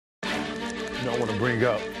I want to bring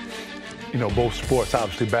up, both sports,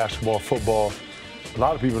 obviously basketball, football. A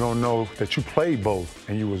lot of people don't know that you played both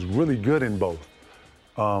and you was really good in both.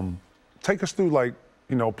 Take us through,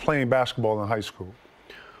 playing basketball in high school.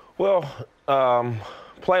 Well,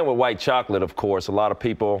 playing with White Chocolate, of course, a lot of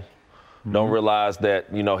people don't realize that,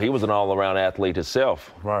 he was an all-around athlete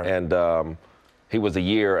himself. Right. And he was a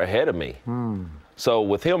year ahead of me. So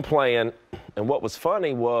with him playing, and what was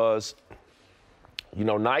funny was,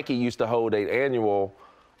 Nike used to hold an annual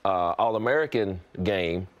All-American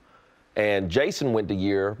game, and Jason went the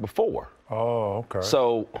year before. Oh, okay.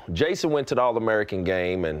 So Jason went to the All-American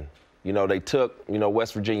game, and, they took,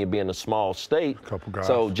 West Virginia being a small state. A couple guys.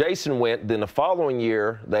 So Jason went. Then the following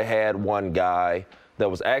year, they had one guy that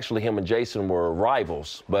was actually him and Jason were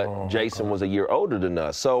rivals, but Jason was a year older than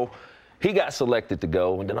us. So he got selected to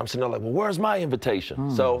go, and then I'm sitting there like, well, where's my invitation?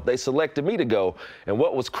 So they selected me to go. And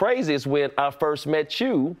what was crazy is when I first met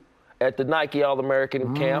you at the Nike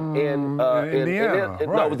All-American camp in Indiana.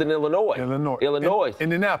 No, it was in Illinois. Illinois.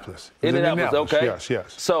 Indianapolis. Indianapolis, okay.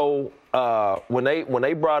 Yes. So when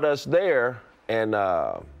they brought us there and,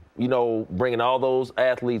 bringing all those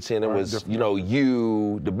athletes in, it was,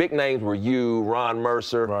 the big names were you, Ron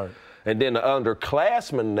Mercer. Right. And then the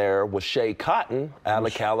underclassman there was Shea Cotton out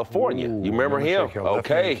of California. You remember him?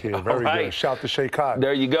 Okay. Very good. Shout to Shea Cotton.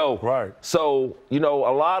 There you go. Right. So, a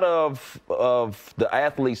lot of the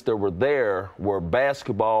athletes that were there were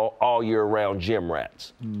basketball all year round gym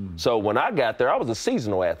rats. So when I got there, I was a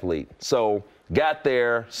seasonal athlete. So got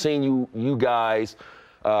there, seen you guys,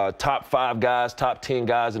 top 5 guys, top 10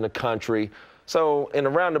 guys in the country. So in a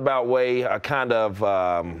roundabout way, I kind of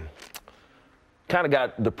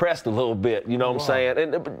got depressed a little bit, you know what I'm saying?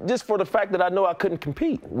 And just for the fact that I know I couldn't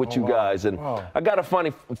compete with you guys. And I got a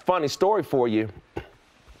funny story for you.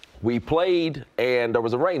 We played, and there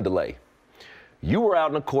was a rain delay. You were out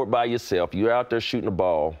in the court by yourself. You were out there shooting the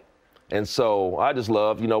ball. And so I just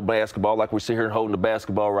love, basketball, like we're sitting here holding the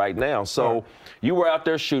basketball right now. So you were out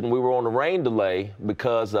there shooting. We were on a rain delay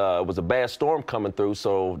because it was a bad storm coming through.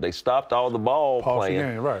 So they stopped all the ball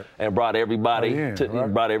playing and brought everybody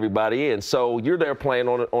in. So you're there playing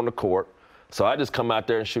on the court. So I just come out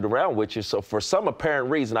there and shoot around with you. So for some apparent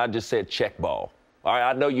reason, I just said check ball. All right,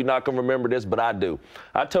 I know you're not going to remember this, but I do.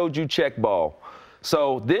 I told you check ball.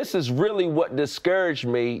 So this is really what discouraged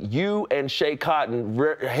me. You and Shea Cotton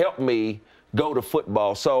helped me go to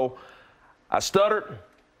football. So I stuttered,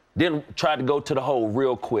 then tried to go to the hole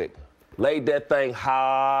real quick. Laid that thing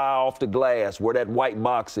high off the glass where that white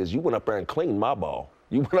box is. You went up there and cleaned my ball.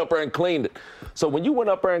 You went up there and cleaned it. So when you went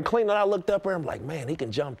up there and cleaned it, I looked up there and I'm like, man, he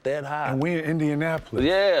can jump that high. And we in Indianapolis.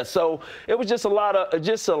 Yeah, so it was just a lot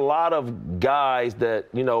of guys that,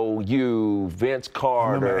 you, Vince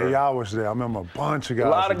Carter. I remember AI was there. I remember a bunch of guys. A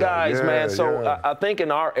lot of guys, man. So I think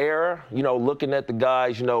in our era, looking at the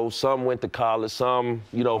guys, some went to college, some,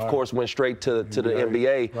 of course, went straight to the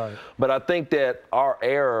NBA. Right. But I think that our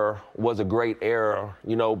era was a great era,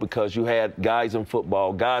 because you had guys in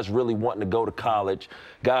football, guys really wanting to go to college.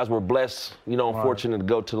 Guys were blessed, fortunate to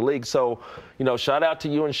go to the league. So, shout out to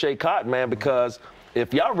you and Shea Cotton, man, because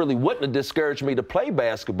if y'all really wouldn't have discouraged me to play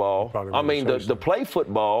basketball, to play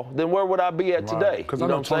football, then where would I be at today? Because I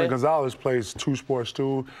know Tony Gonzalez plays 2 sports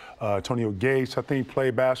too. Antonio Gates, I think,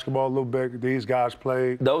 played basketball a little bit. These guys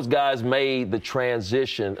played. Those guys made the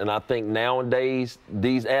transition, and I think nowadays,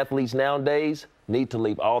 these athletes nowadays need to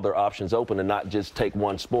leave all their options open and not just take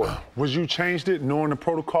one sport. Was you changed it, knowing the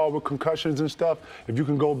protocol with concussions and stuff? If you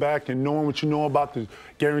can go back and knowing what you know about the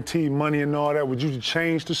guaranteed money and all that, would you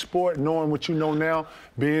change the sport, knowing what you know now,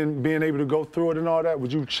 being able to go through it and all that?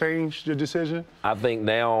 Would you change your decision? I think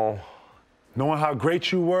now, knowing how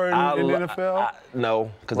great you were in the NFL?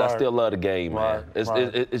 No, because I still love the game, man.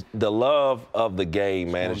 It's the love of the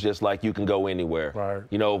game, man. It's just like you can go anywhere. Right.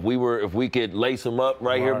 If we could lace them up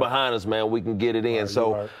right here behind us, man, we can get it in.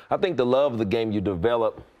 So I think the love of the game you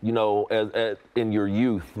develop, in your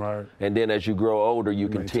youth. Right. And then as you grow older, you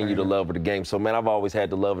continue to love of the game. So, man, I've always had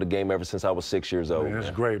the love of the game ever since I was 6 years old. Man,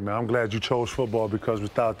 that's great, man. I'm glad you chose football because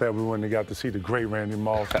without that, we wouldn't have got to see the great Randy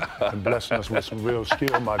Moss and blessing us with some real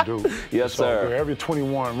skill, my dude. Yes, sir. Every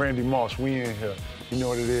 21, Randy Moss, we in here. You know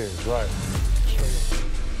what it is, right?